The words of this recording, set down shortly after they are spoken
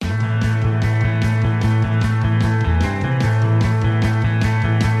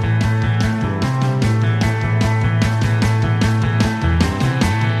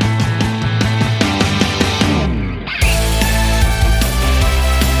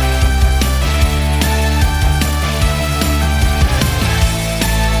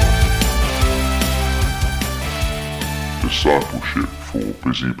Discipleship for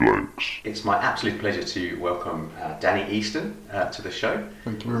Busy Blokes. It's my absolute pleasure to welcome Danny Easton to the show.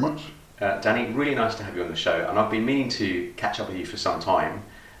 Thank you very much. Danny, really nice to have you on the show, and I've been meaning to catch up with you for some time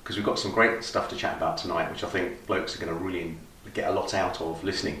because we've got some great stuff to chat about tonight, which I think blokes are going to really get a lot out of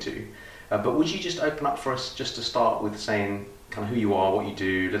listening to. But would you just open up for us just to start with saying kind of who you are, what you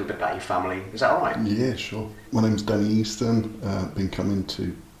do, a little bit about your family? Is that all right? Yeah, sure. My name's Danny Easton. Been coming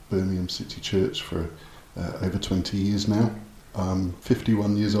to Birmingham City Church for over 20 years now. I'm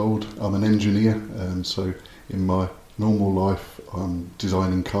 51 years old. I'm an engineer, so in my normal life I'm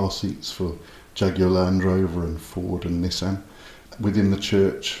designing car seats for Jaguar Land Rover and Ford and Nissan. Within the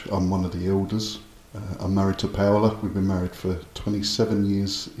church I'm one of the elders. I'm married to Paola. We've been married for 27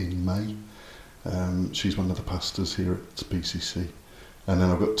 years in May. She's one of the pastors here at PCC. And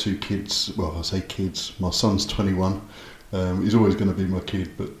then I've got two kids. Well, I say kids. My son's 21. He's always going to be my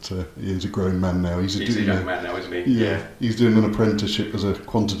kid, but he's a grown man now. He's a young man now, isn't he? Yeah, he's doing an apprenticeship as a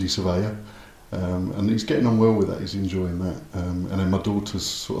quantity surveyor, and he's getting on well with that. He's enjoying that. And then my daughter's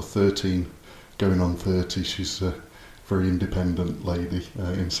sort of 13, going on 30. She's a very independent lady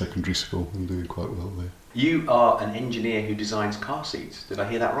in secondary school and doing quite well there. You are an engineer who designs car seats. Did I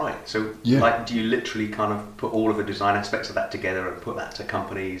hear that right? So, yeah. Do you literally kind of put all of the design aspects of that together and put that to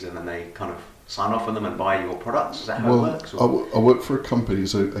companies, and then they kind of sign off on them and buy your products? Is that how it works? I work for a company,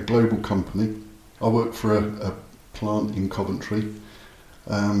 it's a global company. I work for a plant in Coventry,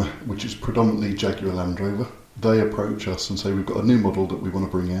 which is predominantly Jaguar Land Rover. They approach us and say, we've got a new model that we want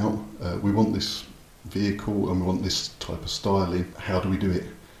to bring out. We want this vehicle and we want this type of styling. How do we do it?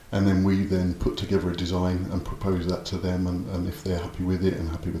 And then we then put together a design and propose that to them, and if they're happy with it and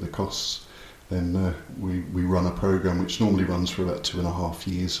happy with the costs, then we run a program which normally runs for about 2.5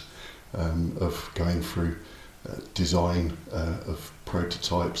 years of going through design of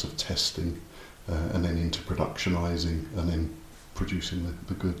prototypes, of testing, and then into productionising and then producing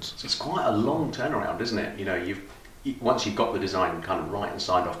the goods. So it's quite a long turnaround, isn't it? You know, once you've got the design kind of right and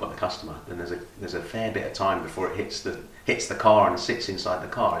signed off by the customer, then there's a fair bit of time before it hits the car and sits inside the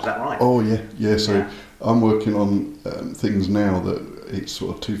car. Is that right? Oh yeah. So I'm working on things now that it's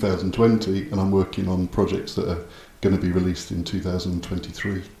sort of 2020, and I'm working on projects that are going to be released in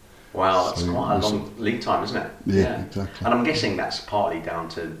 2023. Wow, that's quite a long lead time, isn't it? Yeah, exactly. And I'm guessing that's partly down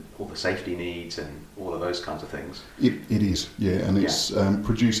to all the safety needs and all of those kinds of things. It is, yeah, and it's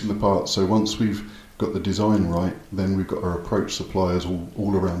producing the parts. So once we've got the design right, then we've got to approach suppliers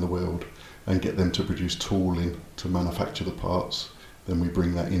all around the world and get them to produce tooling to manufacture the parts. Then we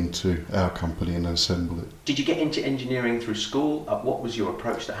bring that into our company and assemble it. Did you get into engineering through school? What was your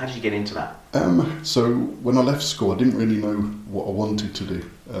approach? How did you get into that? So when I left school, I didn't really know what I wanted to do.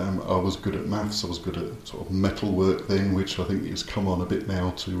 I was good at maths, I was good at sort of metal work then, which I think has come on a bit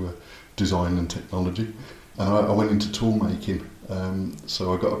now to design and technology. And I went into tool making.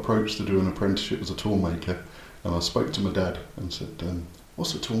 So I got approached to do an apprenticeship as a tool maker, and I spoke to my dad and said,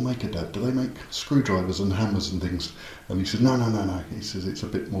 what's a tool maker, Dad? Do they make screwdrivers and hammers and things? And he said, no. He says it's a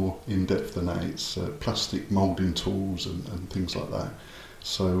bit more in-depth than that. It's plastic moulding tools and things like that.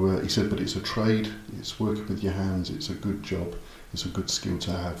 So he said, but it's a trade, it's working with your hands, it's a good job, it's a good skill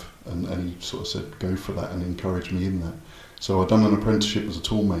to have. And he sort of said, go for that, and encouraged me in that. So I'd done an apprenticeship as a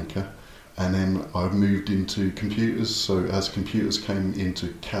tool maker, and then I moved into computers. So as computers came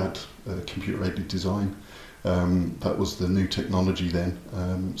into CAD, computer-aided design, that was the new technology then,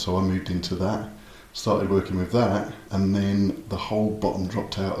 so I moved into that, started working with that, and then the whole bottom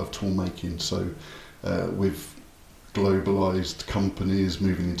dropped out of tool making. So with globalised companies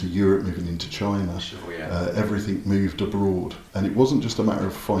moving into Europe, moving into China, everything moved abroad, and it wasn't just a matter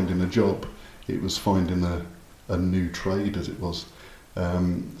of finding a job, it was finding a new trade, as it was.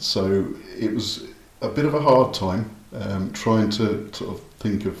 So it was a bit of a hard time trying to sort of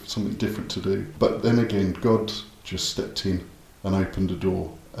think of something different to do. But then again, God just stepped in and opened a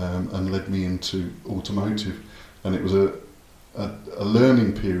door and led me into automotive. And it was a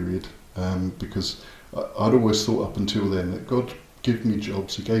learning period because I'd always thought up until then that God gave me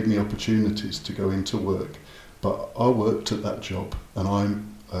jobs, He gave me opportunities to go into work. But I worked at that job, and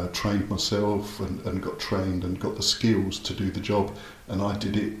I trained myself and got trained and got the skills to do the job, and I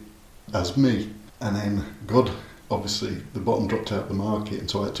did it as me. And then God, obviously, the bottom dropped out of the market, and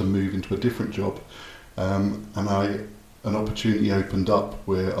so I had to move into a different job. And an opportunity opened up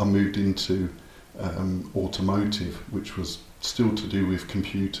where I moved into automotive, which was still to do with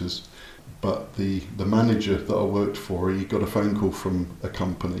computers. But the manager that I worked for, he got a phone call from a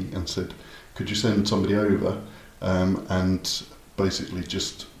company and said, could you send somebody over and basically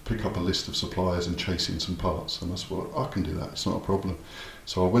just pick up a list of suppliers and chase in some parts? And I said, well, I can do that, it's not a problem.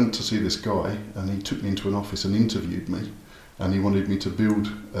 So I went to see this guy, and he took me into an office and interviewed me, and he wanted me to build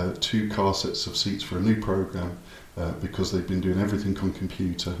 2 car sets of seats for a new program because they'd been doing everything on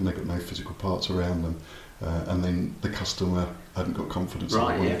computer and they got no physical parts around them. And then the customer hadn't got confidence that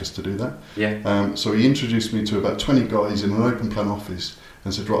they wanted us to do that. Yeah. So he introduced me to about 20 guys in an open plan office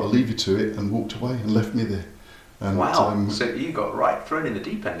and said, right, I'll leave you to it, and walked away and left me there. And, wow, so you got right thrown in the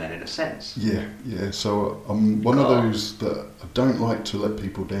deep end then, in a sense. Yeah. So I'm one of those that I don't like to let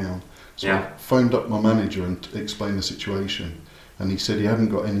people down. So I phoned up my manager and explained the situation, and he said he hadn't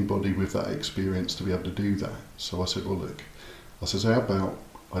got anybody with that experience to be able to do that. So I said, well, look, how about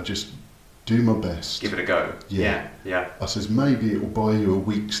I just do my best. Give it a go. Yeah. I says, maybe it will buy you a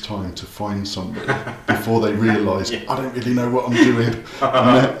week's time to find somebody before they realise, I don't really know what I'm doing.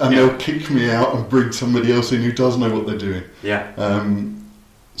 And they'll kick me out and bring somebody else in who does know what they're doing. Yeah.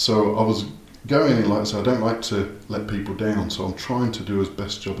 So I was going in like, so I don't like to let people down, so I'm trying to do as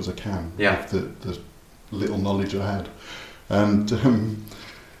best job as I can with the little knowledge I had. And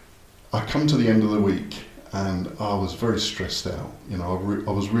I come to the end of the week, and I was very stressed out. You know,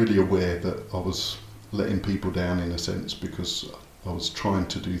 I was really aware that I was letting people down in a sense, because I was trying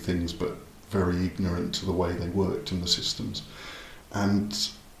to do things but very ignorant to the way they worked and the systems. And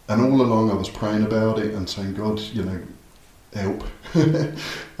all along I was praying about it and saying, God, you know, help.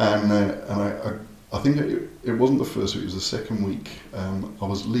 and I think it wasn't the first week, it was the second week. I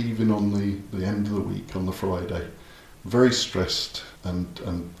was leaving on the end of the week on the Friday, very stressed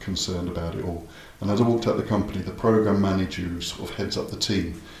and concerned about it all. And as I walked out the company, the program manager who sort of heads up the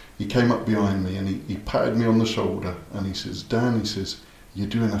team, he came up behind me and he patted me on the shoulder and he says, Dan, he says, you're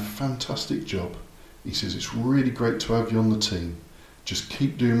doing a fantastic job. He says, it's really great to have you on the team. Just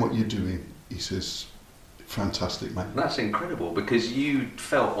keep doing what you're doing. He says, fantastic, mate. That's incredible, because you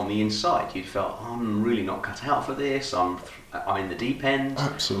felt on the inside, you felt, I'm really not cut out for this, I'm in the deep end.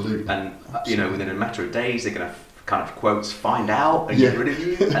 Absolutely. And, you know, within a matter of days, they're going to kind of quotes find out and get rid of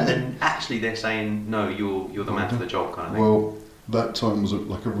you, and then actually they're saying, no, you're the man for the job, kind of thing. Well, that time was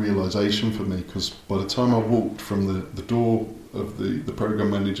like a realisation for me, because by the time I walked from the door of the program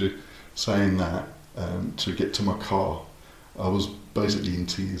manager saying that to get to my car, I was basically in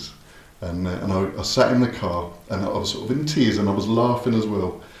tears. And I sat in the car and I was sort of in tears and I was laughing as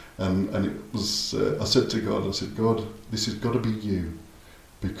well. And it was, I said to God, God, this has got to be you,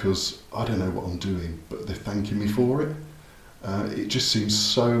 because I don't know what I'm doing, but they're thanking me for it. It just seems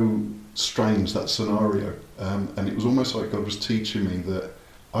so strange, that scenario. And it was almost like God was teaching me that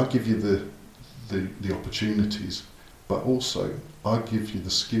I give you the opportunities, but also I give you the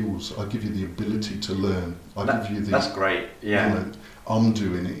skills, I give you the ability to learn. Give you the. That's great, yeah. You know, I'm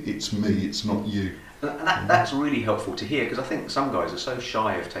doing it, it's me, it's not you. And that's really helpful to hear, because I think some guys are so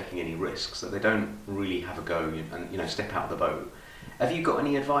shy of taking any risks that they don't really have a go and, you know, step out of the boat. Have you got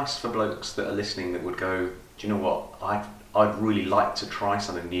any advice for blokes that are listening that would go, do you know what, I'd really like to try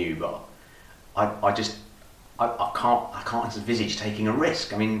something new, but I can't envisage taking a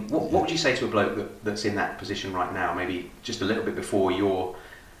risk? I mean, what would you say to a bloke that's in that position right now, maybe just a little bit before your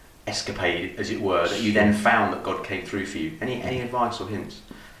escapade, as it were, that you then found that God came through for you? Any advice or hints?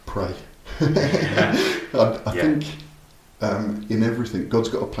 Pray. I think in everything, God's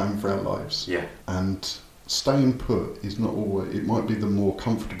got a plan for our lives. Yeah. And staying put is not always, it might be the more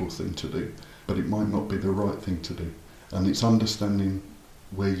comfortable thing to do, but it might not be the right thing to do. And it's understanding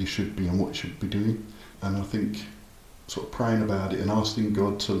where you should be and what you should be doing. And I think sort of praying about it and asking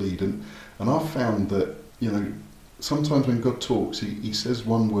God to lead. And I've found that, you know, sometimes when God talks, he says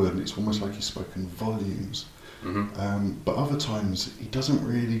one word and it's almost like he's spoken volumes. Mm-hmm. But other times he doesn't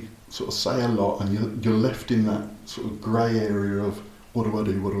really sort of say a lot, and you're left in that sort of grey area of what do I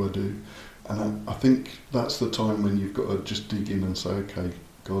do? And I think that's the time when you've got to just dig in and say, okay,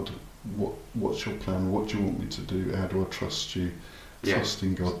 God, what's your plan? What do you want me to do? How do I trust you? Yeah.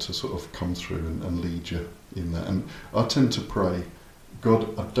 Trusting God to sort of come through and lead you in that. And I tend to pray,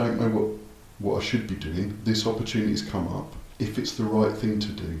 God, I don't know what I should be doing. This opportunity's come up. If it's the right thing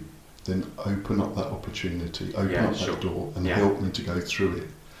to do, then open up that opportunity, open up that door and help me to go through it.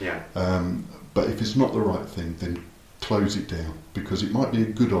 Yeah. But if it's not the right thing, then close it down, because it might be a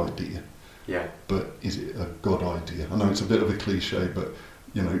good idea. Yeah. But is it a God idea? I know it's a bit of a cliche, but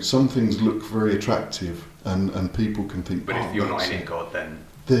you know, some things look very attractive and people can think, but if you're not in it, God, then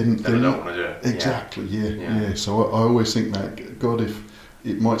I don't want to do it. Exactly, yeah. So I always think that, God, if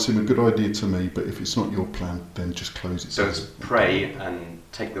it might seem a good idea to me, but if it's not your plan, then just close it. So it's pray and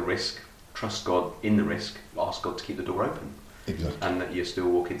take the risk, trust God in the risk, ask God to keep the door open. Exactly. and that you're still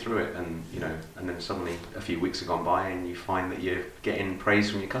walking through it, and and then suddenly a few weeks have gone by and you find that you're getting praise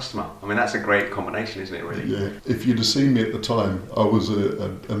from your customer. I mean, that's a great combination, isn't it, really? Yeah, if you'd have seen me at the time, I was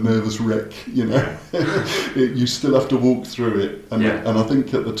a nervous wreck, You still have to walk through it, and I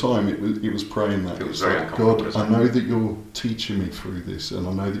think at the time it was praying that. It was it's very like, uncomfortable, God, I know that you're teaching me through this, and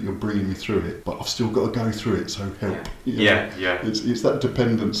I know that you're bringing me through it, but I've still got to go through it, so help. Yeah. It's that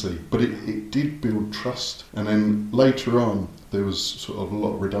dependency, but it did build trust, and then later on there was sort of a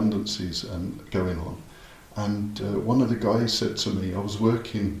lot of redundancies and going on. And one of the guys said to me, I was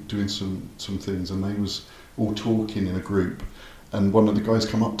working, doing some things, and they was all talking in a group. And one of the guys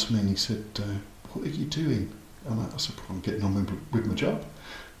come up to me and he said, what are you doing? And I said, well, I'm getting on with my job.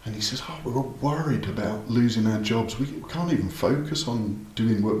 And he says, we're all worried about losing our jobs. We can't even focus on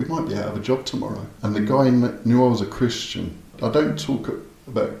doing work. We might be out of a job tomorrow. And the guy knew I was a Christian. I don't talk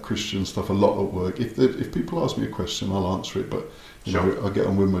about Christian stuff a lot at work. If people ask me a question, I'll answer it, but I get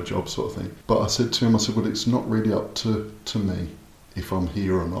on with my job sort of thing. But I said to him, well, it's not really up to me if I'm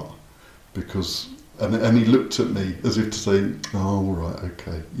here or not, because and he looked at me as if to say, all right,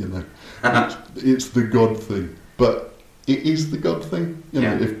 okay, it's the God thing, but it is the God thing.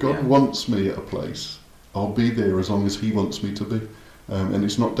 If God wants me at a place, I'll be there as long as He wants me to be, and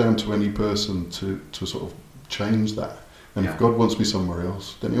it's not down to any person to sort of change that. And if God wants me somewhere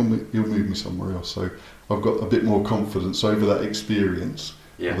else, then he'll move me somewhere else. So I've got a bit more confidence over that experience.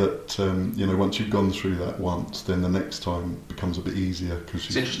 That once you've gone through that once, then the next time becomes a bit easier.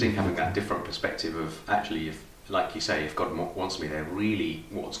 It's interesting having that different perspective of actually, if, like you say, if God wants me there, really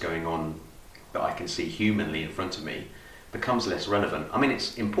what's going on that I can see humanly in front of me becomes less relevant. I mean,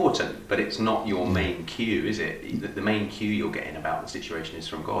 it's important, but it's not your main cue, is it? The main cue you're getting about the situation is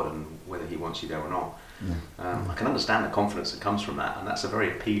from God and whether He wants you there or not. I can understand the confidence that comes from that, and that's a very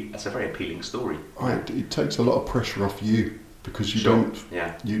appealing story. It takes a lot of pressure off you, because you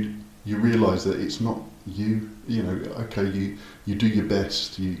you realise that it's not you. Okay, you do your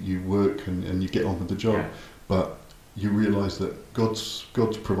best, you work and you get on with the job, but you realise that God's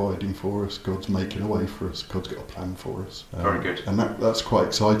providing for us, God's making a way for us, God's got a plan for us. Very good. And that's quite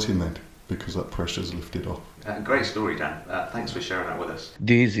exciting then, because that pressure's lifted off. Great story, Dan. Thanks for sharing that with us.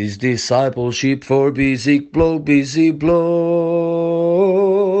 This is discipleship for busy blokes.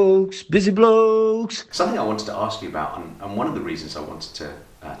 Something I wanted to ask you about, and one of the reasons I wanted to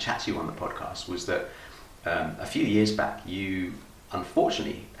chat to you on the podcast was that a few years back you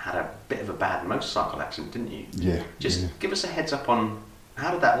unfortunately had a bit of a bad motorcycle accident, didn't you? Yeah. Give us a heads up on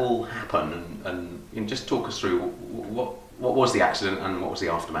how did that all happen, and just talk us through what was the accident and what was the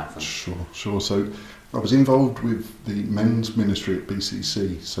aftermath? Sure. So I was involved with the men's ministry at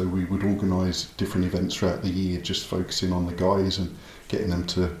BCC, so we would organise different events throughout the year, just focusing on the guys and getting them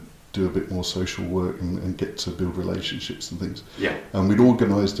to do a bit more social work and get to build relationships and things. Yeah. And we'd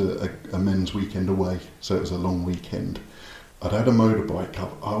organised a men's weekend away, so it was a long weekend. I'd had a motorbike.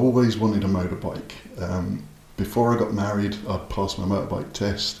 I always wanted a motorbike. Before I got married, I'd passed my motorbike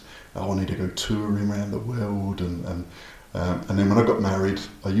test. I wanted to go touring around the world, and then when I got married,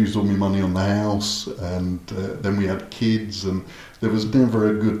 I used all my money on the house, and then we had kids, and there was never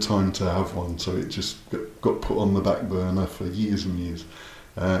a good time to have one, so it just got put on the back burner for years and years.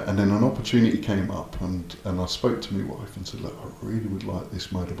 And then an opportunity came up, and I spoke to my wife and said, look, I really would like this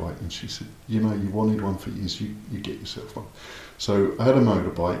motorbike. And she said, you wanted one for years, you get yourself one. So I had a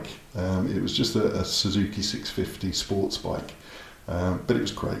motorbike. It was just a Suzuki 650 sports bike, but it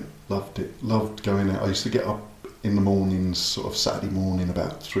was great. Loved it. Loved going out. I used to get up in the mornings, sort of Saturday morning,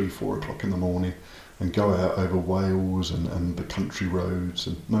 about 3-4 o'clock in the morning, and go out over Wales and the country roads,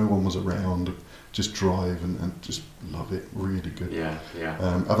 and no one was around. Just drive and just love it. Really good. Yeah.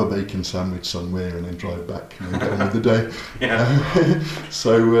 Have a bacon sandwich somewhere and then drive back and then get on with the day.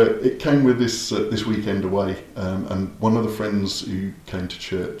 So it came with this weekend away, and one of the friends who came to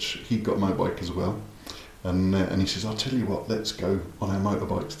church, he got a motorbike as well, and he says, I'll tell you what, let's go on our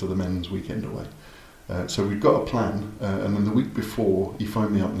motorbikes to the men's weekend away. So we'd got a plan, and then the week before he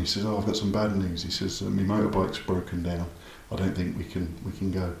phoned me up and he says, I've got some bad news. He says, my motorbike's broken down. I don't think we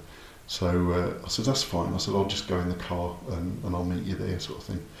can go. So I said, that's fine. I said, I'll just go in the car and I'll meet you there, sort of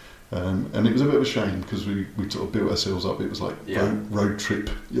thing. And it was a bit of a shame because we sort of built ourselves up. It was like road trip,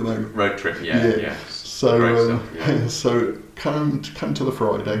 Road trip, yeah. So so come to the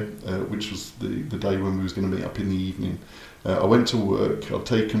Friday, which was the day when we was going to meet up in the evening. I went to work. I'd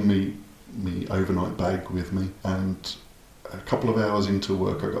taken me overnight bag with me, and a couple of hours into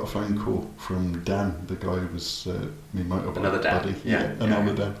work, I got a phone call from Dan, the guy who was my motorbike another Dan. buddy.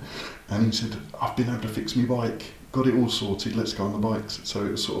 Another Dan. And he said, I've been able to fix my bike, got it all sorted, let's go on the bikes. So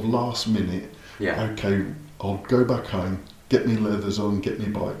it was sort of last minute, okay, I'll go back home, get me leathers on, get me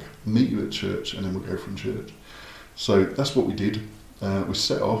bike, meet you at church, and then we'll go from church. So that's what we did. We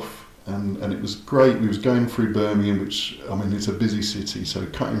set off, and it was great. We was going through Birmingham, which, I mean, it's a busy city, so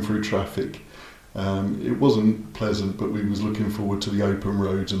cutting through traffic. It wasn't pleasant, but we was looking forward to the open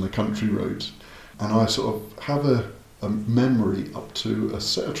roads and the country roads. And I sort of have a memory up to a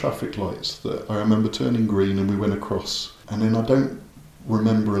set of traffic lights that I remember turning green and we went across. And then I don't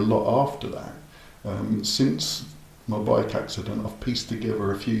remember a lot after that. Since my bike accident, I've pieced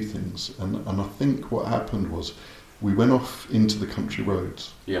together a few things. And I think what happened was we went off into the country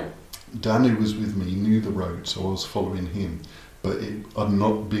roads. Yeah. Dan, who was with me, knew the road, so I was following him. But I'd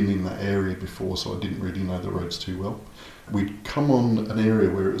not been in that area before, so I didn't really know the roads too well. We'd come on an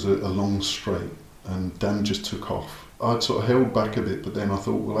area where it was a long straight, and Dan just took off. I'd sort of held back a bit, but then I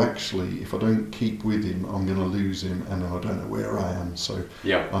thought, well, actually, if I don't keep with him, I'm going to lose him, and then I don't know where I am, so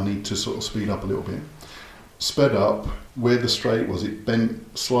I need to sort of speed up a little bit. Sped up, where the straight was, it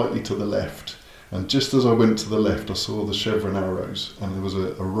bent slightly to the left, and just as I went to the left, I saw the chevron arrows, and there was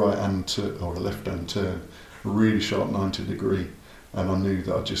a right-hand or a left-hand turn, a really sharp 90 degree, and I knew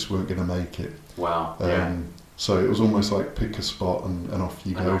that I just weren't going to make it. Wow. So it was almost like pick a spot and off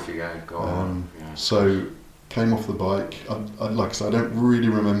you go. And off you go. Go on. So came off the bike. I like I said, I don't really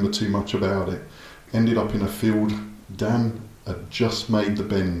remember too much about it. Ended up in a field. Dan had just made the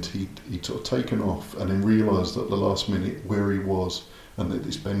bend. He'd sort of taken off and then realised at the last minute where he was and that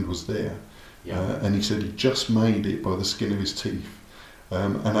this bend was there. And he said he just made it by the skin of his teeth.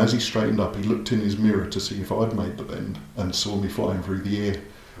 And as he straightened up, he looked in his mirror to see if I'd made the bend and saw me flying through the air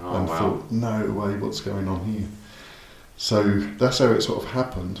thought, no way, what's going on here? So that's how it sort of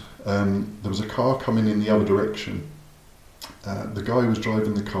happened. There was a car coming in the other direction. The guy who was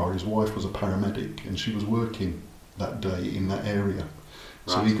driving the car, his wife was a paramedic, and she was working that day in that area.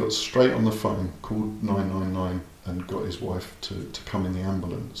 So he got straight on the phone, called 999 and got his wife to come in the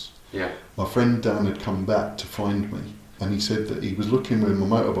ambulance. My friend Dan had come back to find me. And he said that he was looking where my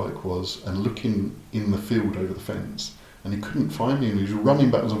motorbike was and looking in the field over the fence, and he couldn't find me, and he was running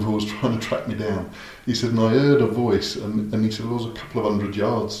backwards and forwards trying to track me down. He said, and I heard a voice, and he said, I was a couple of 100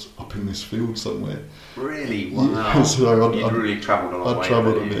 yards up in this field somewhere. Really? Wow. Yeah, so You'd really travelled a long way. I'd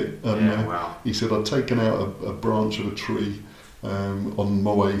travelled a bit. And wow. He said, I'd taken out a branch of a tree on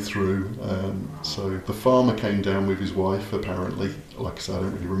my way through. So the farmer came down with his wife, apparently. Like I said, I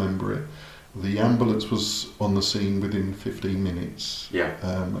don't really remember it. The ambulance was on the scene within 15 minutes,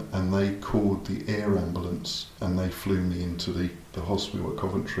 and they called the air ambulance and they flew me into the hospital at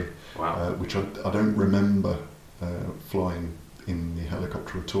Coventry, which I don't remember flying in the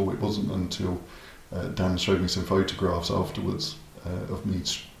helicopter at all. It wasn't until Dan showed me some photographs afterwards of me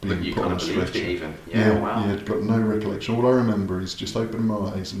being put on a stretcher. Even. I'd got no recollection. All I remember is just opening my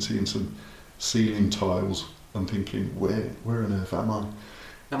eyes and seeing some ceiling tiles and thinking, where on earth am I?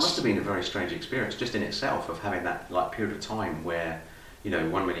 That must have been a very strange experience just in itself, of having that period of time where,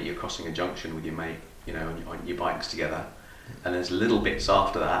 1 minute you're crossing a junction with your mate, on your bikes together, and there's little bits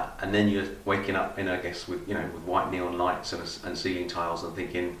after that, and then you're waking up with white neon lights and ceiling tiles and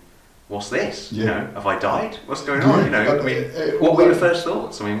thinking, what's this? Have I died? What's going on? What were your first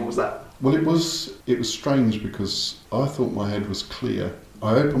thoughts? What was that? Well, it was strange because I thought my head was clear.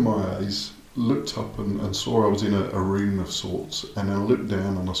 I opened my eyes, looked up and saw I was in a room of sorts, and then I looked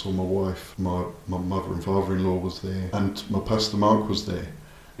down and I saw my wife, my mother and father-in-law was there, and my pastor Mark was there.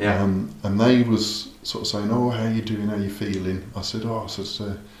 And they was sort of saying, oh, how you doing, how you feeling? I said,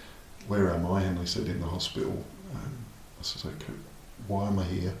 where am I? And they said, in the hospital. I said, okay, why am I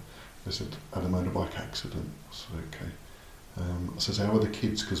here? They said, had a motorbike accident. I said, okay. I said, how are the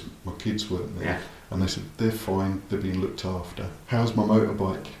kids? Because my kids weren't there. And they said, they're fine, they're being looked after. How's my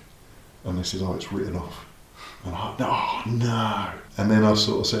motorbike? And they said, oh, it's written off. And I thought, oh, no. And then I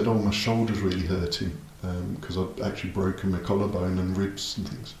sort of said, oh, my shoulder's really hurting, because I'd actually broken my collarbone and ribs and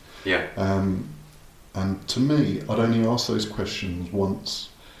things. And to me, I'd only asked those questions once.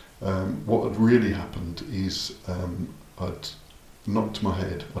 What had really happened is I'd knocked my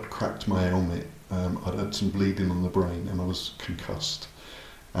head, I'd cracked my helmet, I'd had some bleeding on the brain, and I was concussed.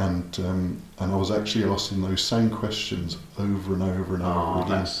 And I was actually asking those same questions over and over and over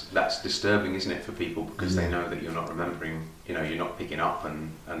again. That's disturbing, isn't it, for people, because they know that you're not remembering, you're not picking up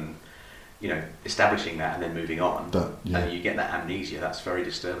and establishing that and then moving on. And you get that amnesia. That's very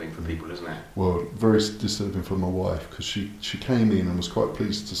disturbing for people, isn't it? Well, very disturbing for my wife, because she came in and was quite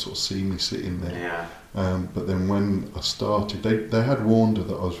pleased to sort of see me sitting there. But then when I started, they had warned her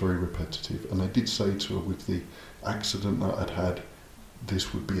that I was very repetitive, and they did say to her, with the accident that I'd had,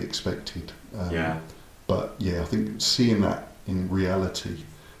 this would be expected. But I think seeing that in reality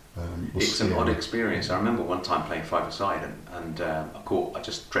It's an odd experience. I remember one time playing five-a-side and I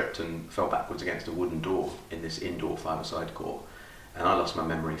just tripped and fell backwards against a wooden door in this indoor five-a-side court, and I lost my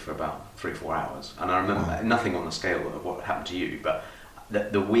memory for about 3 or 4 hours. And I remember nothing on the scale of what happened to you, but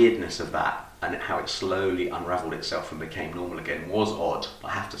the weirdness of that and how it slowly unravelled itself and became normal again was odd, I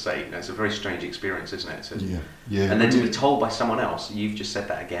have to say. It's a very strange experience, isn't it? And then to be told by someone else, you've just said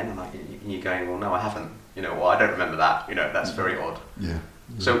that again, and you're going, well, no, I haven't. Well, I don't remember that. That's very odd. Yeah.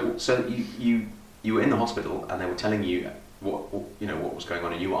 So you were in the hospital and they were telling you what was going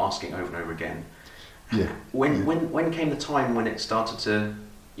on, and you were asking over and over again. Yeah. When came the time when you started to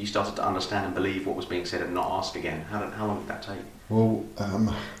understand and believe what was being said and not ask again? How long did that take? Well,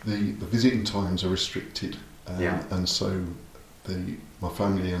 the visiting times are restricted, and so my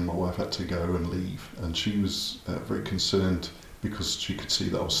family and my wife had to go and leave, and she was very concerned because she could see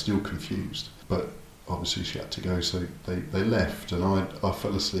that I was still confused, but obviously she had to go, so they left, and I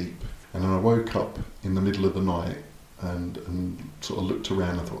fell asleep, and then I woke up in the middle of the night and sort of looked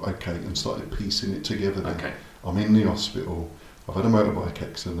around and thought, okay, and started piecing it together then. Okay. I'm in the hospital, I've had a motorbike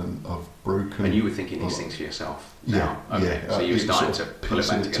accident, I've broken... And you were thinking these things for yourself? Yeah. Okay. Yeah. So you were starting sort to of pull it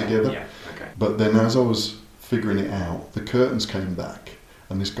back together. Yeah, okay. But then as I was figuring it out, the curtains came back,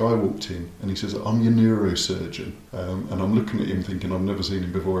 and this guy walked in and he says, I'm your neurosurgeon. And I'm looking at him thinking, I've never seen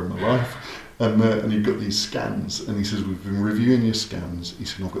him before in my life. And he got these scans, and he says, we've been reviewing your scans. He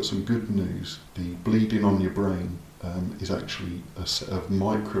said, I've got some good news. The bleeding on your brain is actually a set of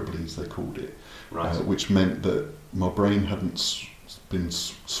microbleeds, they called it, right. Which meant that my brain hadn't been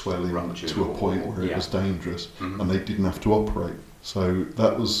swelling to a point where it was dangerous, and they didn't have to operate. So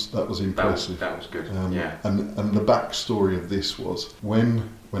that was impressive. That was good. And the backstory of this was when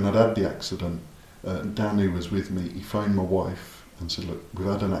I'd had the accident, Dan, who was with me, he phoned my wife and said, look, we've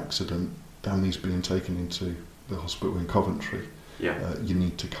had an accident. Danny's being taken into the hospital in Coventry. You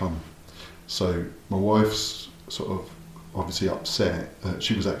need to come. So my wife's sort of obviously upset.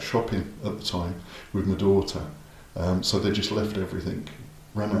 She was out shopping at the time with my daughter. So they just left everything,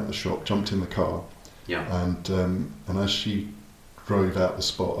 ran out the shop, jumped in the car. And as she drove out the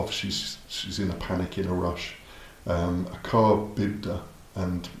spot, obviously she's in a panic, in a rush. A car bibbed her,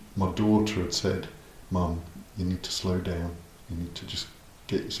 and my daughter had said, Mum, you need to slow down. You need to just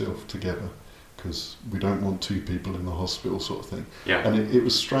get yourself together, because we don't want two people in the hospital, sort of thing. And it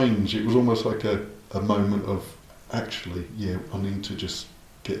was strange. It was almost like a moment of, actually, I need to just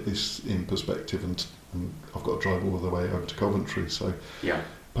get this in perspective, and I've got to drive all the way over to Coventry. So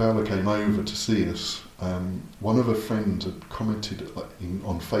Paola came over to see us. One of her friends had commented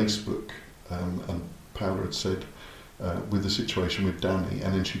on Facebook, and Paola had said, with the situation with Danny,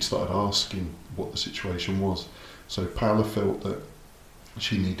 and then she'd started asking what the situation was. So Paola felt that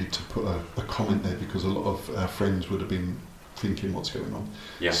she needed to put a comment there, because a lot of our friends would have been thinking what's going on.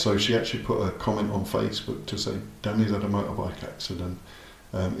 So she actually put a comment on Facebook to say, Danny's had a motorbike accident.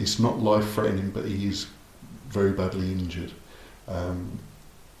 It's not life-threatening, but he is very badly injured.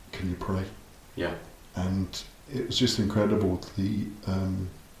 Can you pray? And it was just incredible, the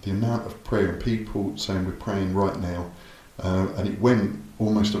amount of prayer and people saying we're praying right now. And it went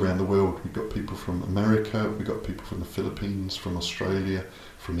almost around the world. We got people from America, we got people from the Philippines, from Australia,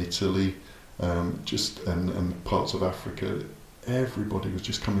 from Italy, and parts of Africa. Everybody was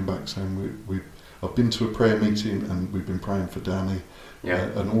just coming back saying, I've been to a prayer meeting and we've been praying for Danny.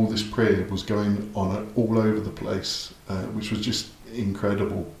 And all this prayer was going on all over the place, which was just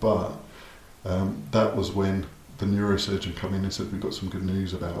incredible. But that was when the neurosurgeon came in and said, we've got some good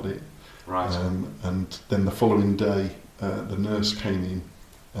news about it. And then the following day, the nurse came in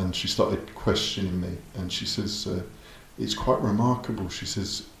and she started questioning me, and she says, it's quite remarkable, she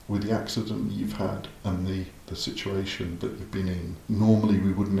says, with the accident that you've had and the situation that you've been in, normally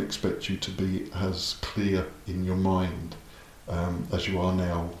we wouldn't expect you to be as clear in your mind as you are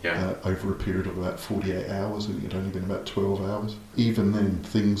now, over a period of about 48 hours. I think it had only been about 12 hours. Even then,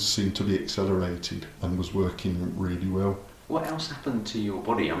 things seemed to be accelerated and was working really well. What else happened to your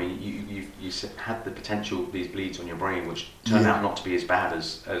body? I mean, you had the potential, these bleeds on your brain, which turned out not to be as bad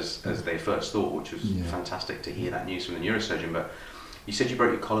as they first thought, which was fantastic to hear that news from the neurosurgeon. But you said you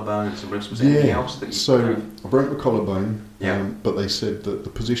broke your collarbone and some ribs. Was there anything else that you... So I broke my collarbone, but they said that the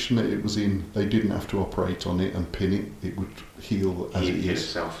position that it was in, they didn't have to operate on it and pin it. It would heal as it is.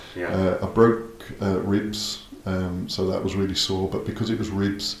 Itself. I broke ribs, so that was really sore. But because it was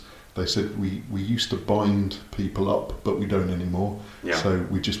ribs, they said we used to bind people up, but we don't anymore. So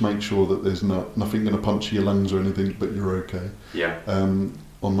we just make sure that there's nothing going to puncture your lungs or anything, but you're okay.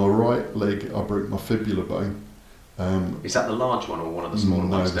 On my right leg, I broke my fibula bone. Is that the large one or one of the smaller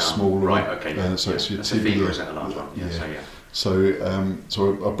ones? No, the down? smaller one. Right, okay. So it's your That's tibia. a femur, isn't it, a large one? So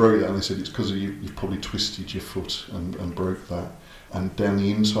I broke that, and they said it's because you've probably twisted your foot and broke that. And down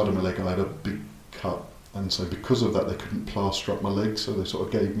the inside of my leg, I had a big cut, and so because of that, they couldn't plaster up my leg, so they sort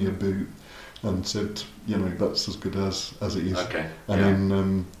of gave me a boot and said, that's as good as it is. Okay. And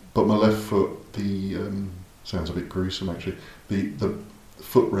then, but my left foot, sounds a bit gruesome actually. The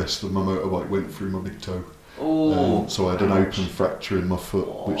footrest of my motorbike went through my big toe. Oh. So I had an open fracture in my foot,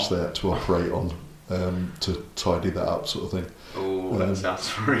 which they had to operate on to tidy that up, sort of thing. Oh, that sounds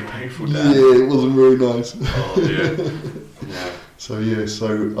very painful. Yeah, it wasn't very nice. Oh dear. Yeah. So I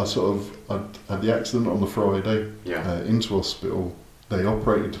had the accident on the Friday. Yeah. Into hospital. They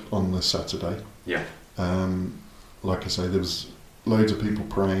operated on the Saturday. Yeah. Like I say, there was loads of people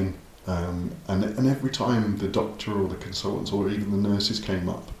praying, and every time the doctor or the consultants or even the nurses came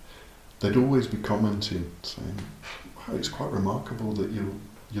up, they'd always be commenting, saying, "Wow, it's quite remarkable that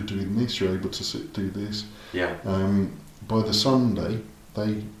you're doing this. You're able to do this." Yeah. By the Sunday,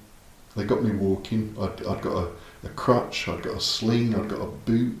 they got me walking. I'd got a crutch, I'd got a sling, I'd got a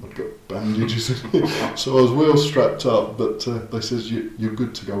boot, I'd got bandages. So I was well strapped up, but they says you're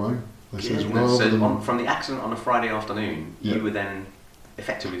good to go home. They says from the accident on a Friday afternoon, Yeah. you were then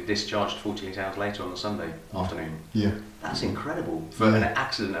effectively discharged 48 hours later on the Sunday afternoon. Yeah. That's incredible for an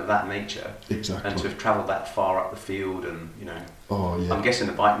accident of that nature. Exactly. And to have travelled that far up the field, and Oh yeah. I'm guessing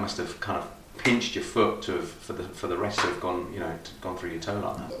the bike must have kind of pinched your foot to have, for the rest to have gone gone through your toe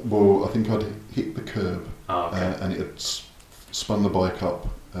like that. Well, I think I'd hit the curb, and it had spun the bike up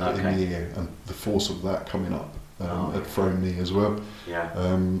in the air, and the force of that coming up had thrown me as well.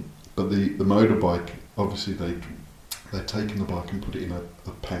 Yeah. But the motorbike, obviously they'd taken the bike and put it in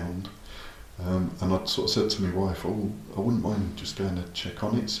a pound, and I'd sort of said to my wife, I wouldn't mind just going to check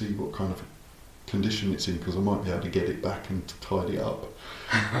on it, see what kind of condition it's in, because I might be able to get it back and tidy it up.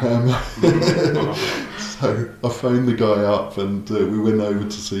 So I phoned the guy up, and we went over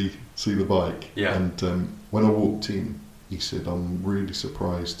to see the bike. Yeah. And when I walked in, he said, "I'm really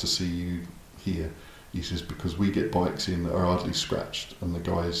surprised to see you here." He says, "Because we get bikes in that are hardly scratched, and the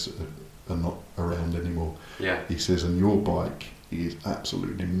guys are not around anymore." Yeah. He says, "And your bike is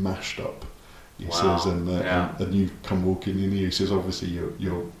absolutely mashed up." He Wow. says, and you come walking in here. He says, "Obviously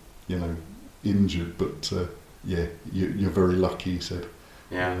you're injured, but you're very lucky." He said.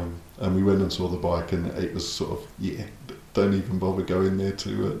 Yeah. And we went and saw the bike, and it was sort of, don't even bother going there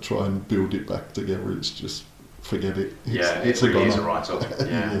to try and build it back together. It's just, forget it. It really is a write-off.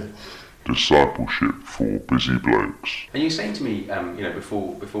 Yeah. Discipleship for busy blokes. And you were saying to me,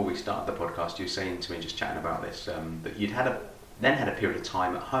 before we started the podcast, you were saying to me, just chatting about this, that you'd had a period of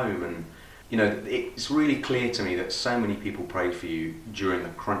time at home, and it's really clear to me that so many people prayed for you during the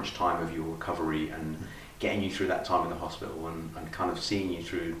crunch time of your recovery and getting you through that time in the hospital, and kind of seeing you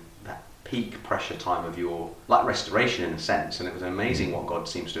through that peak pressure time of your restoration in a sense. And it was amazing what God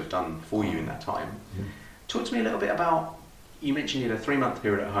seems to have done for you in that time. Yeah. Talk to me a little bit about, you mentioned you had a 3-month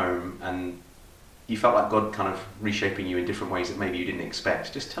period at home, and you felt like God kind of reshaping you in different ways that maybe you didn't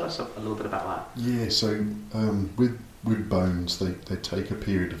expect. Just tell us a little bit about that. Yeah, so with bones, they take a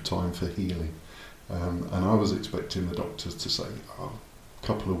period of time for healing. And I was expecting the doctors to say, a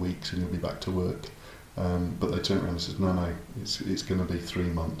couple of weeks and you'll be back to work. But they turned around and said, no, it's going to be 3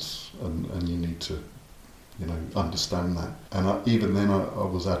 months, and you need to, understand that. And even then I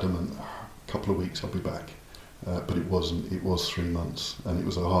was adamant, a couple of weeks I'll be back. But it wasn't. It was 3 months, and it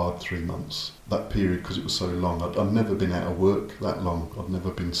was a hard 3 months. That period, because it was so long, I'd never been out of work that long. I'd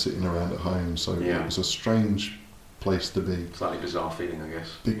never been sitting around at home, so it was a strange place to be. Slightly bizarre feeling, I guess.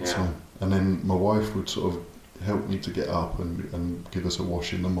 Big time. And then my wife would sort of help me to get up and give us a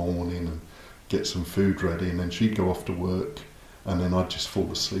wash in the morning and get some food ready, and then she'd go off to work, and then I'd just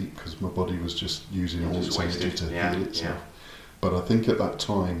fall asleep because my body was just using all its energy to heal itself. But I think at that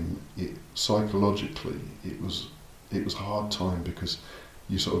time, psychologically, it was a hard time, because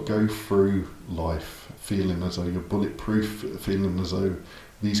you sort of go through life feeling as though you're bulletproof, feeling as though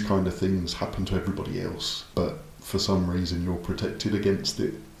these kind of things happen to everybody else, but for some reason you're protected against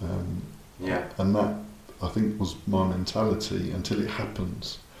it. And that, I think, was my mentality until it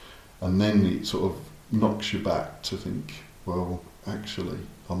happens. And then it sort of knocks you back to think, well, actually,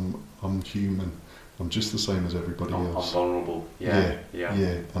 I'm human. I'm just the same as everybody else. I'm vulnerable. Yeah.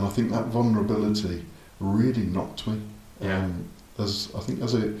 And I think that vulnerability really knocked me. As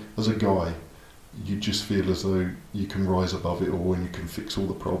a guy, you just feel as though you can rise above it all, and you can fix all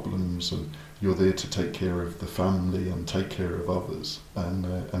the problems, and you're there to take care of the family and take care of others. And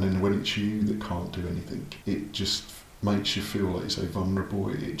then when it's you that can't do anything, it just makes you feel, like you say, vulnerable.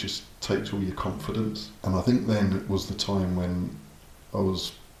 It just takes all your confidence. And I think then it was the time when I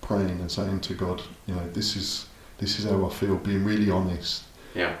was praying and saying to God, this is this is how I feel, being really honest,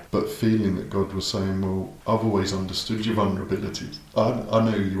 Yeah. but feeling that God was saying, well, I've always understood your vulnerabilities. I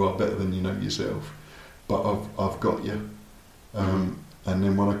know you are better than you know yourself, but I've got you. And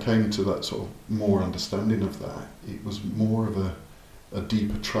then when I came to that sort of more understanding of that, it was more of a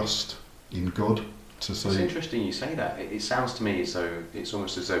deeper trust in God to say... It's interesting you say that. It sounds to me as though it's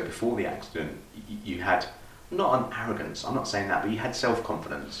almost as though before the accident you had, not an arrogance, I'm not saying that, but you had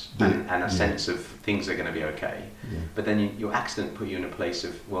self-confidence and a sense of things are going to be okay. Yeah. But then your accident put you in a place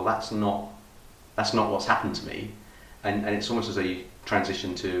of, well, that's not what's happened to me. And it's almost as though you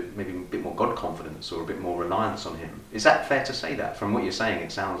transition to maybe a bit more God confidence or a bit more reliance on Him. Is that fair to say that? From what you're saying,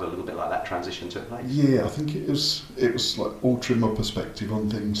 it sounds a little bit like that transition took place. Yeah, I think it was like altering my perspective on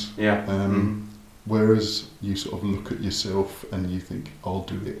things. Yeah. Whereas you sort of look at yourself and you think, I'll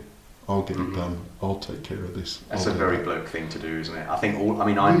do it, I'll get it done, I'll take care of this. That's a very bloke thing to do, isn't it? I think I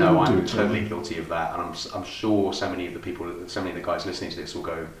We know all do I'm it, totally don't we? guilty of that, and I'm sure so many of the guys listening to this will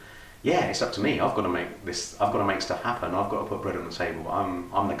go, yeah, it's up to me. I've got to make stuff happen. I've got to put bread on the table.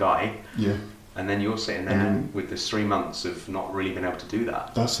 I'm the guy. Yeah. And then you're sitting there with this 3 months of not really being able to do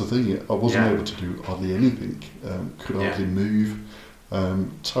that. That's the thing. I wasn't able to do hardly anything. Could hardly move.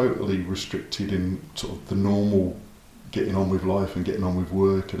 Totally restricted in sort of the normal getting on with life and getting on with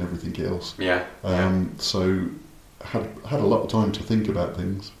work and everything else. Yeah. So had a lot of time to think about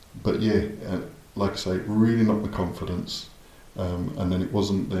things. But like I say, it really knocked my confidence. And then it was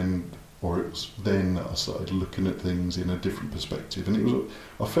then that I started looking at things in a different perspective, and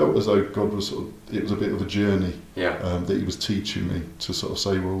I felt as though God was it was a bit of a journey that He was teaching me to sort of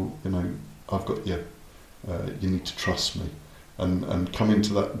say, well, I've got you, you need to trust me, and come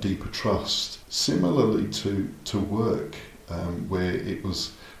into that deeper trust. Similarly to work, where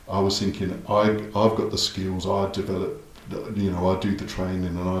I was thinking, I've got the skills, I develop, I do the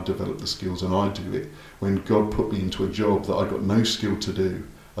training and I develop the skills and I do it. When God put me into a job that I got no skill to do,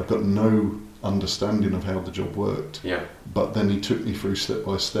 I'd got no understanding of how the job worked. Yeah. But then He took me through step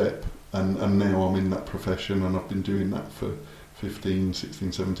by step, and now I'm in that profession, and I've been doing that for 15,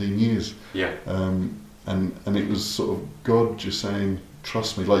 16, 17 years. Yeah. And it was sort of God just saying,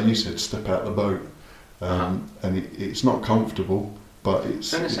 trust me, like you said, step out the boat. And it's not comfortable, but it's...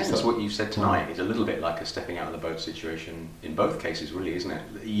 So in a sense, that, what you've said tonight is a little bit like a stepping out of the boat situation in both cases, really, isn't it?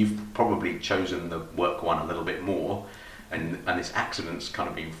 You've probably chosen the work one a little bit more, and this accident's kind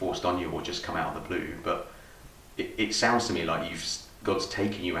of been forced on you or just come out of the blue, but it sounds to me like God's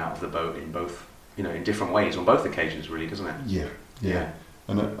taken you out of the boat in both, in different ways on both occasions, really, doesn't it? Yeah.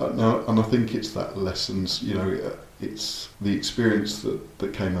 And I think it's that lessons, it's the experience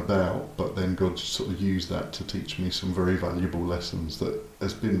that came about, but then God sort of used that to teach me some very valuable lessons that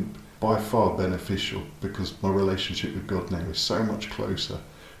has been by far beneficial, because my relationship with God now is so much closer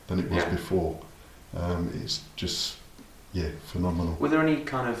than it was before. It's just, phenomenal. Were there any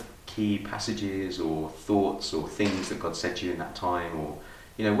kind of key passages or thoughts or things that God said to you in that time, or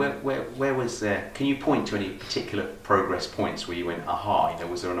where was there? Can you point to any particular progress points where you went aha?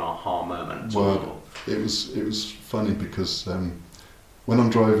 Was there an aha moment? Well, it was funny because when I'm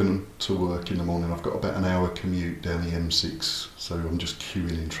driving to work in the morning, I've got about an hour commute down the M6, so I'm just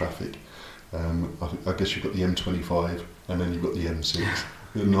queuing in traffic. I guess you've got the M25 and then you've got the M6.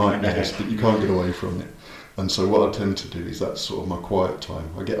 The nightmares, but you can't get away from it. And so what I tend to do is that's sort of my quiet time.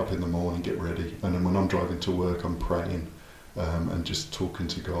 I get up in the morning, get ready, and then when I'm driving to work, I'm praying and just talking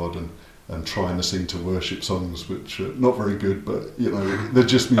to God and trying to sing to worship songs, which are not very good, but they're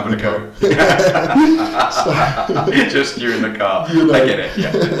just me in the car. Just you in the car. I get it.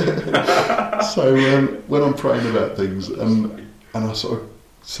 Yeah. So when I'm praying about things, and I sort of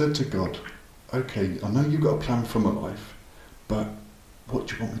said to God, okay, I know you've got a plan for my life, but what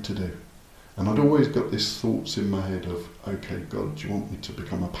do you want me to do? And I'd always got these thoughts in my head of, okay, God, do you want me to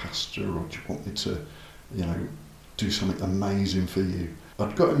become a pastor, or do you want me to, do something amazing for you?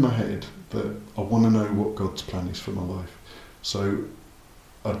 I'd got in my head that I want to know what God's plan is for my life. So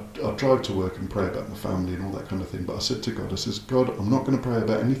I'd drive to work and pray about my family and all that kind of thing. But I said to God, God, I'm not going to pray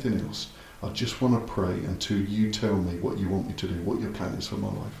about anything else. I just want to pray until you tell me what you want me to do, what your plan is for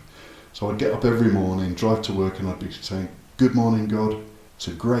my life. So I'd get up every morning, drive to work, and I'd be saying, good morning, God. It's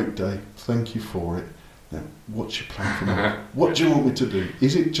a great day. Thank you for it. Now, what's your plan for me? What do you want me to do?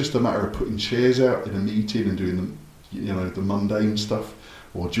 Is it just a matter of putting chairs out in a meeting and doing the mundane stuff,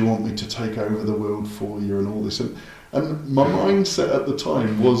 or do you want me to take over the world for you and all this? And my mindset at the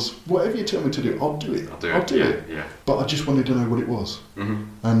time was, whatever you tell me to do, I'll do it. I'll do it. Yeah. But I just wanted to know what it was. Mm-hmm.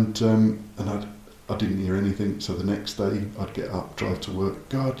 And I didn't hear anything. So the next day, I'd get up, drive to work.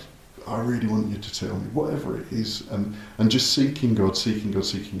 God, I really want you to tell me, whatever it is, and just seeking God.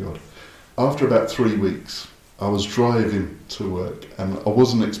 After about 3 weeks, I was driving to work, and I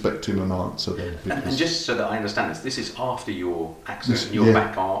wasn't expecting an answer then. And just so that I understand this is after your accident. This- You're yeah.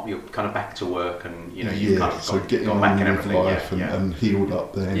 back on. You're kind of back to work, and you've Yeah, kind of so getting gone back on and with everything. life Yeah, and healed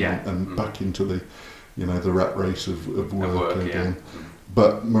up then, Yeah. and back into the, the rat race of work, work, yeah. again.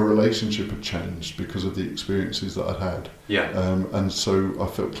 But my relationship had changed because of the experiences that I'd had. Yeah. And so I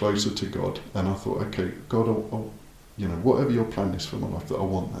felt closer to God, and I thought, okay, God, I'll whatever your plan is for my life, that I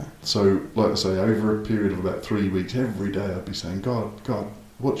want that. So, like I say, over a period of about 3 weeks, every day I'd be saying, God,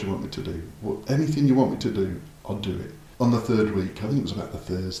 what do you want me to do? Anything you want me to do, I'll do it. On the third week, I think it was about the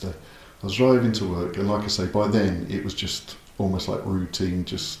Thursday, I was driving to work, and like I say, by then it was just almost like routine,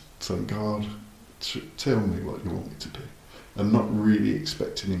 just saying, God, tell me what you want me to do, and not really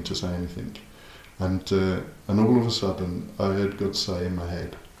expecting him to say anything. And all of a sudden, I heard God say in my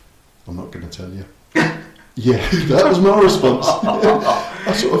head, I'm not going to tell you. Yeah, that was my response.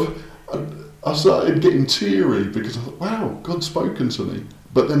 I started getting teary because I thought, wow, God's spoken to me.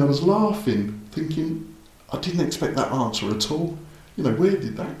 But then I was laughing, thinking, I didn't expect that answer at all. Where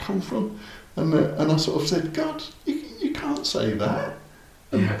did that come from? And I sort of said, God, you can't say that.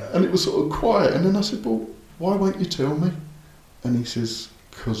 And it was sort of quiet. And then I said, well, why won't you tell me? And he says,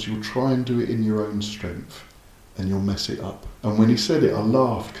 because you'll try and do it in your own strength, and you'll mess it up. And when he said it, I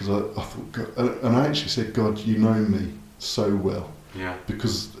laughed because I thought, God, and I actually said, God, you know me so well. Yeah.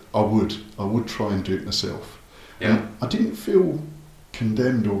 Because I would try and do it myself. Yeah. And I didn't feel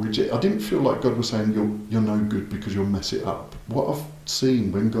condemned or rejected. I didn't feel like God was saying, you're no good because you'll mess it up. What I've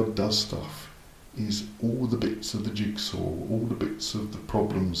seen when God does stuff is all the bits of the jigsaw, all the bits of the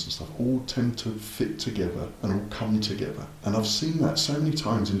problems and stuff, all tend to fit together and all come together. And I've seen that so many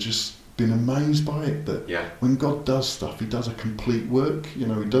times and just been amazed by it, that when God does stuff, he does a complete work. He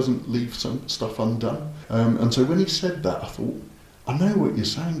doesn't leave some stuff undone. And so when he said that, I thought, I know what you're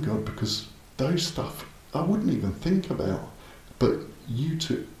saying, God, because those stuff I wouldn't even think about, but you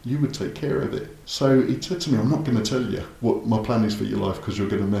would take care of it. So he said to me, I'm not going to tell you what my plan is for your life because you're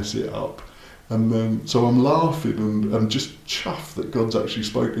going to mess it up. And so I'm laughing and just chuffed that God's actually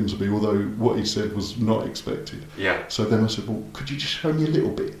spoken to me, although what he said was not expected. Yeah. So then I said, well, could you just show me a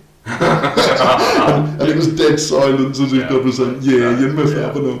little bit? and it was dead silence, as if God was saying, you messed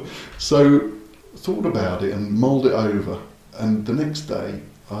up and all. So thought about it and mulled it over, and the next day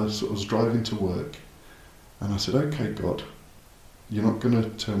I was driving to work, and I said, okay, God, you're not going to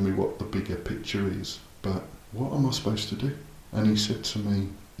tell me what the bigger picture is, but what am I supposed to do? And he said to me,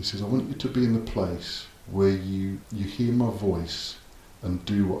 he says, I want you to be in the place where you hear my voice and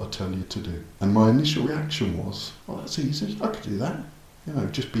do what I tell you to do. And my initial reaction was, oh, that's easy, I could do that.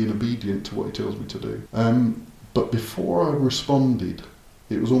 Just being obedient to what he tells me to do. But before I responded,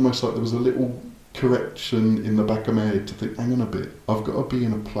 it was almost like there was a little correction in the back of my head to think, hang on a bit, I've got to be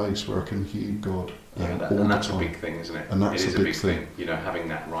in a place where I can hear God. And that's a big thing, isn't it? And that's it is a big thing. Having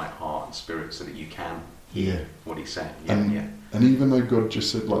that right heart and spirit so that you can hear what he's saying. And even though God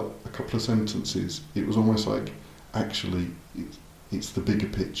just said like a couple of sentences, it was almost like, actually, it's the bigger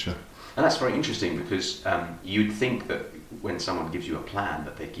picture. And that's very interesting because you'd think that when someone gives you a plan,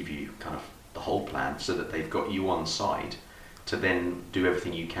 that they give you kind of the whole plan so that they've got you on side to then do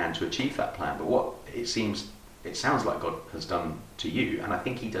everything you can to achieve that plan. But what it sounds like God has done to you, and I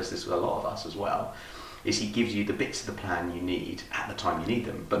think he does this with a lot of us as well, is he gives you the bits of the plan you need at the time you need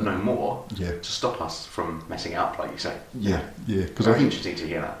them, but no more, to stop us from messing it up, like you say. Yeah. Because Very I think interesting to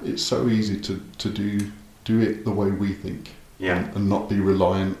hear that. it's so easy to do it the way we think, and not be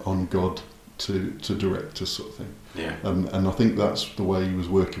reliant on God to direct us, sort of thing. Yeah. And I think that's the way he was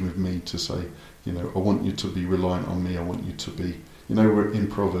working with me to say, I want you to be reliant on me. I want you to be, in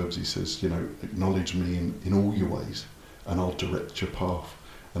Proverbs he says, acknowledge me in all your ways, and I'll direct your path.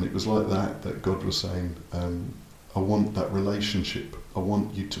 And it was like that God was saying, I want that relationship. I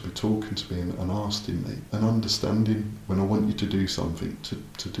want you to be talking to me and asking me and understanding when I want you to do something,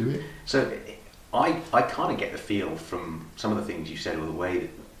 to do it. So I kind of get the feel from some of the things you said, or the way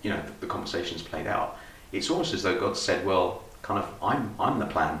that the conversation's played out. It's almost as though God said, well, kind of, I'm the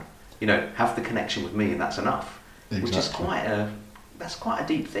plan. Have the connection with me, and that's enough. Exactly. Which is quite a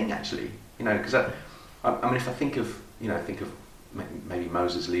deep thing, actually. Because I mean, if I think of maybe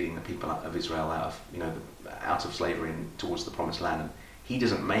Moses leading the people of Israel out of slavery and towards the promised land, and he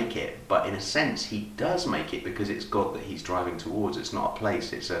doesn't make it, but in a sense he does make it because it's God that he's driving towards. It's not a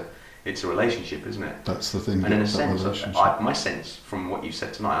place, it's a relationship, isn't it? That's the thing. And in a sense, my sense from what you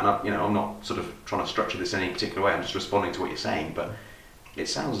said tonight, and I'm not sort of trying to structure this in any particular way, I'm just responding to what you're saying, but it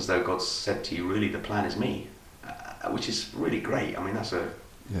sounds as though God said to you, really, the plan is me, which is really great. I mean, that's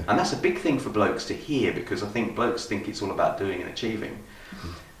a big thing for blokes to hear, because I think blokes think it's all about doing and achieving.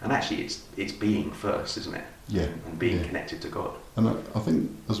 Mm-hmm. And actually, it's being first, isn't it? Yeah. And being Yeah. connected to God. And I think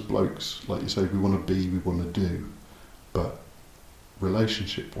as blokes, like you say, we want to be, we want to do, but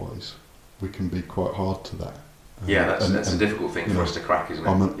relationship-wise, we can be quite hard to that. Yeah, that's a difficult thing for us to crack, isn't it?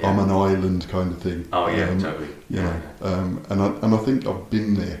 I'm an island kind of thing. Oh yeah, totally. You know, and I think I've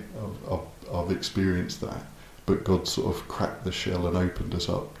been there. I've experienced that, but God sort of cracked the shell and opened us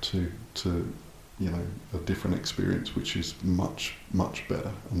up to a different experience, which is much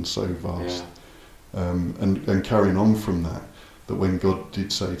better and so vast. Yeah. And carrying on from that when God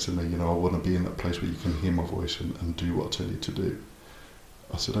did say to me, I want to be in that place where you can hear my voice and do what I tell you to do,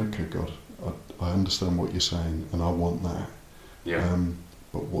 I said, okay, God, I understand what you're saying and I want that. Yeah.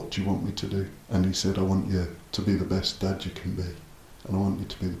 But what do you want me to do? And he said, I want you to be the best dad you can be, and I want you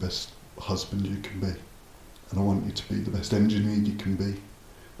to be the best husband you can be, and I want you to be the best engineer you can be,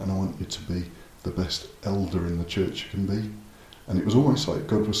 and I want you to be the best elder in the church you can be. And it was almost like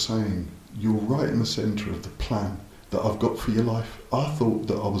God was saying, you're right in the centre of the plan that I've got for your life. I thought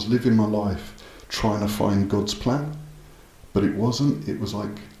that I was living my life trying to find God's plan, but it wasn't. It was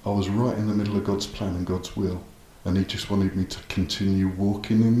like I was right in the middle of God's plan and God's will, and he just wanted me to continue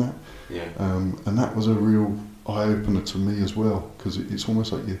walking in that. Yeah. And that was a real eye-opener to me as well, because it's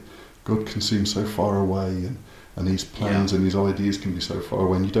almost like God can seem so far away, and his plans and his ideas can be so far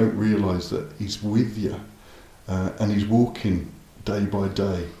away, and you don't realise that he's with you, and he's walking day by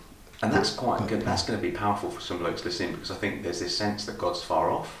day. And that's quite good. That's going to be powerful for some blokes listening, because I think there's this sense that God's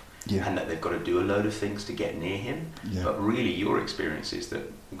far off, and that they've got to do a load of things to get near him. Yeah. But really, your experience is that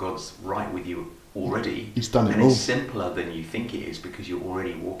God's right with you already. He's done it and all. It's simpler than you think it is, because you're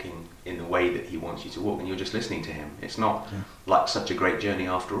already walking in the way that he wants you to walk, and you're just listening to him. It's not like such a great journey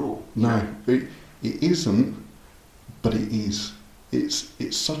after all. No, it isn't, but it is.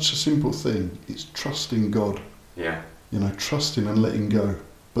 It's such a simple thing. It's trusting God. Yeah. Trusting and letting go.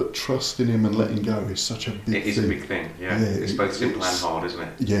 But trusting him and letting go is such a big thing. It is a big thing, it's both simple and hard, isn't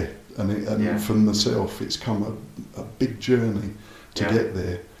it? Yeah, and for myself, it's come a big journey to get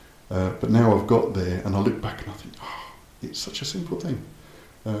there. But now I've got there, and I look back and I think, it's such a simple thing.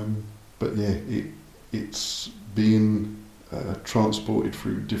 But it's being transported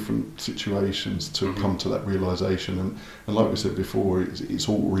through different situations to come to that realisation. And like we said before, it's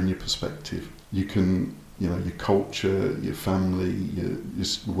all in your perspective. You can... your culture, your family, your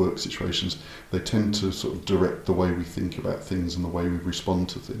work situations, they tend to sort of direct the way we think about things and the way we respond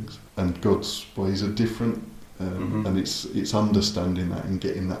to things. And God's ways are different, and it's understanding that and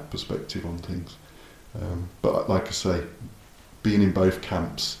getting that perspective on things. But like I say, being in both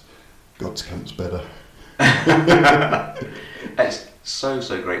camps, God's camp's better. It's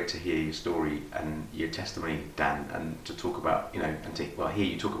so great to hear your story and your testimony, Dan, and to talk about, hear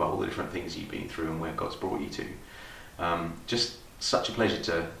you talk about all the different things you've been through and where God's brought you to. Just such a pleasure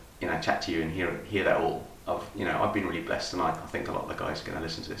to, chat to you and hear that all. I've been really blessed, and I think a lot of the guys going to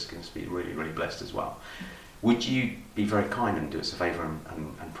listen to this are going to be really, really blessed as well. Would you be very kind and do us a favour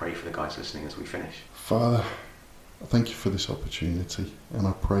and pray for the guys listening as we finish? Father, I thank you for this opportunity, and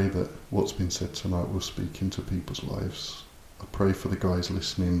I pray that what's been said tonight will speak into people's lives. I pray for the guys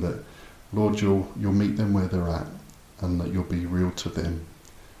listening that, Lord, you'll meet them where they're at, and that you'll be real to them,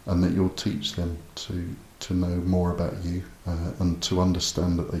 and that you'll teach them to know more about you, and to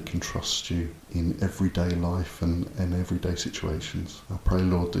understand that they can trust you in everyday life and everyday situations. I pray,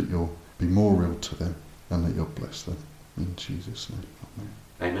 Lord, that you'll be more real to them and that you'll bless them. In Jesus' name,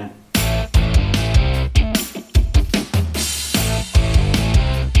 amen. Amen.